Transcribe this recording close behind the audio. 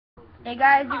Hey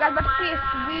guys, you guys about to see a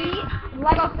sweet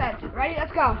Lego set. Ready?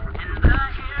 Let's go.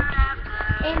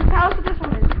 And tell us what this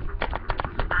one is.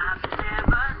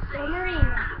 The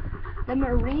marina. The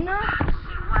marina?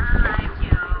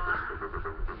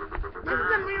 This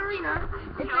is a marina.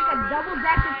 It's like a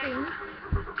double-decker thing.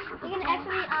 You can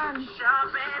actually see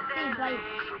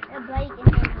Blake in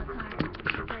the car.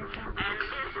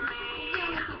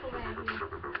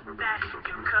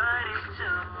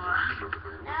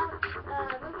 Now,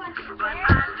 we're going to the fair.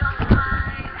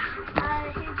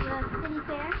 Here's the city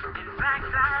fair.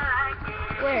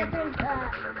 Where? There's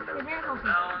the miracle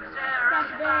people. Up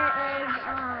there is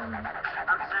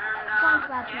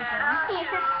SpongeBob people.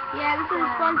 Yeah, this is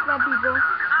SpongeBob people.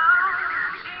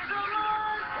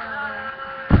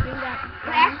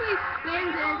 It actually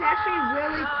spins and it's actually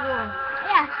really cool.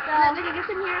 Yeah, So they can get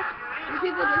in here and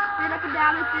people just spin up and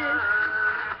down with this.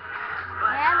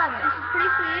 yeah, I love it. This is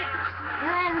pretty sweet. And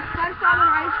then SpongeBob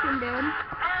and Ice Cream Dude.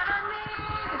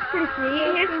 It's pretty sweet.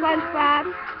 Here's SpongeBob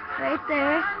right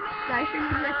there. The Ice Cream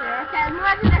Dude right there. Okay, move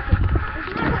on to this one. This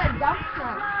is like a dump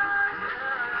truck.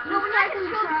 No, we're not going to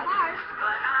show the car.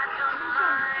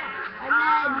 And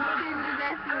then you can do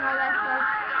this and all that stuff.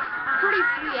 Pretty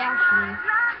sweet actually.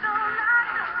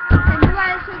 And move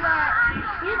on to the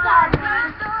harbor.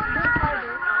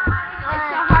 It's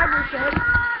the harbor ship.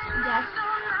 Yes.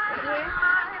 Right here.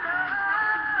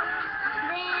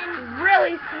 Then,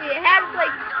 Really sweet. It has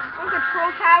like a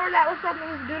control tower that looks like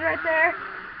this dude right there.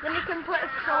 Then you can put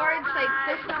storage, like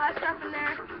fish and all that stuff in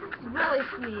there. It's really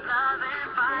sweet.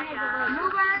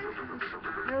 Move on.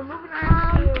 We're moving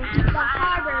on to the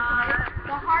harbor part.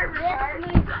 the harbor This part.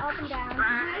 moves up and down.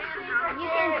 This thing right You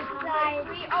here can is decide. really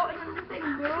sweet. Oh, and then this thing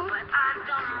moves.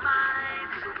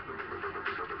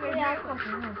 Here, Yeah. here,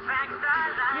 closer, here.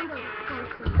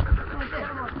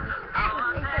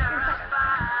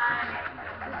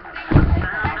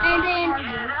 And then,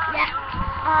 yeah,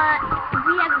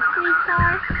 we have a police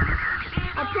car,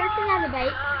 a person on the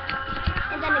bike,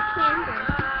 and then a camper.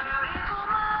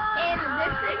 And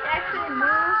this thing actually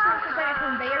moves, so it's like a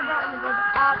conveyor belt and it goes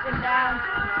up and down.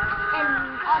 And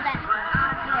all that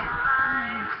stuff. Yeah.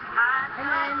 And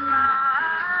then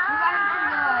we got into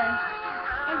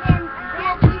And then the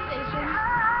that, police station.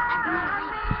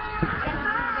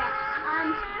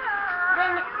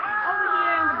 then over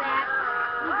here in the back,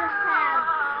 we just have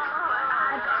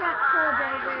a truck full of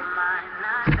burgers.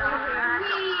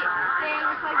 Sweet thing,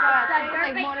 it's like dirt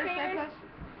bike motorcycles.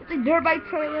 It's like dirt bike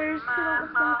trailers.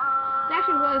 It's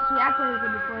actually really sweet. I've played with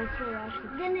it before. It's really awesome.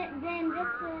 Then this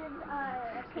is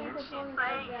a camper full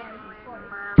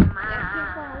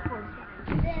of Ford.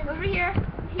 Then Over here.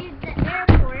 here's the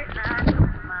airport. This is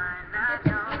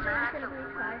the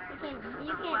police car.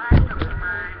 You can't see it. This is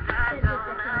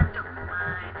the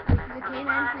This is the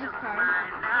canine police car.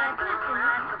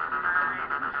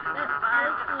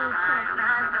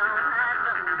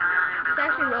 It's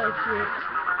actually really sweet.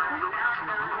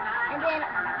 And then,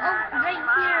 right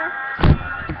here,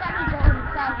 it's actually going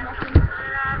south,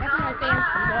 That's my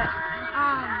fancy,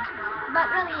 but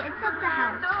really, it's up the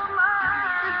house.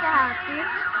 It's the house, see?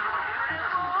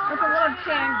 With a little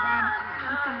chair and bed.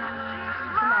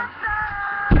 Come on.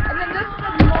 And then this is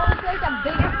the most, like, the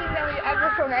biggest thing that we've ever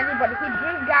shown anybody. We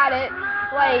just got it,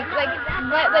 like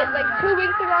 2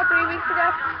 weeks ago, 3 weeks ago.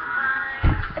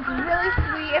 It's really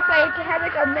sweet. It's like, it has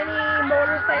like a mini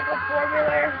motorcycle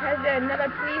four-wheeler. It has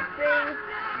another police thing.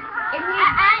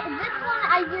 And This one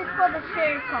I used for the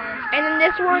sheriff car. and then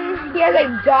this one, he has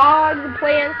like dogs and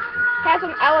plants. Has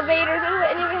some elevators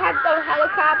and even has a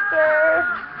helicopter.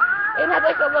 It has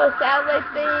like a little satellite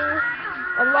thing,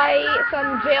 a light,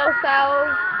 some jail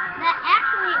cells. That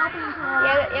actually opens to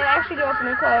Yeah, it actually do open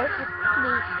and close.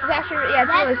 It's actually, yeah, it's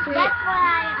really sweet. That's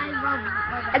why I love it.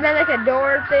 And then like a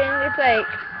door thing. It's like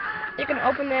you can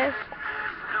open this.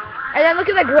 And then look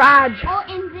at the garage. Oh,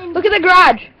 and then Look at the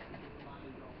garage.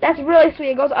 That's really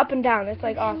sweet. It goes up and down. It's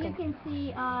like you awesome. can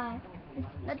see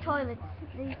the toilets.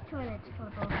 These toilets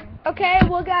flip over. Okay,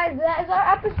 well guys, that is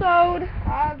our episode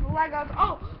of Legos.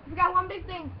 Oh, we got one big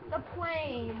thing. The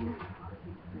plane.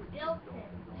 Built it.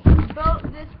 He built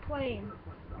this plane.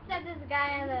 Except there's a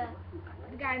guy in the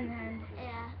The guy in the end.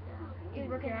 yeah. He's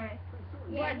working on it.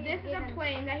 Yeah, But this is a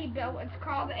plane that he built. It's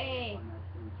called a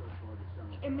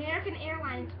American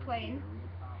Airlines plane.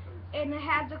 And it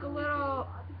has like a little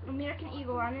American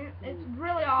Eagle on it. It's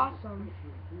really awesome.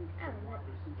 I love it.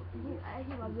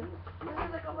 He loves it. This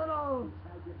is like a little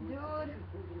dude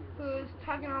who's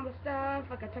tugging on the stuff,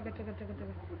 like a tugga.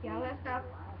 Yeah, all that stuff.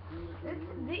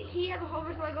 He has a whole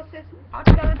bunch of Lego sets.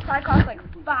 Altogether, it's probably cost like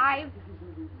 $500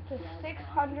 to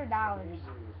 $600.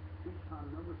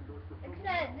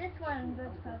 Except this one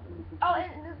looks cool. Oh,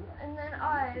 and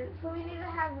So we need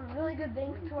to have a really good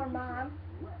thanks to our mom.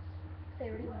 Say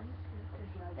really loud.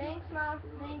 Thanks, Mom.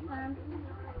 Thanks, Mom.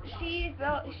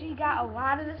 She got a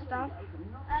lot of the stuff.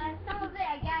 Some of it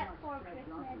I got for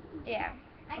Christmas. Yeah.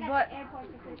 I got But the airport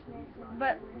for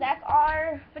Christmas. that's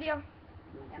our video.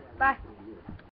 Bye.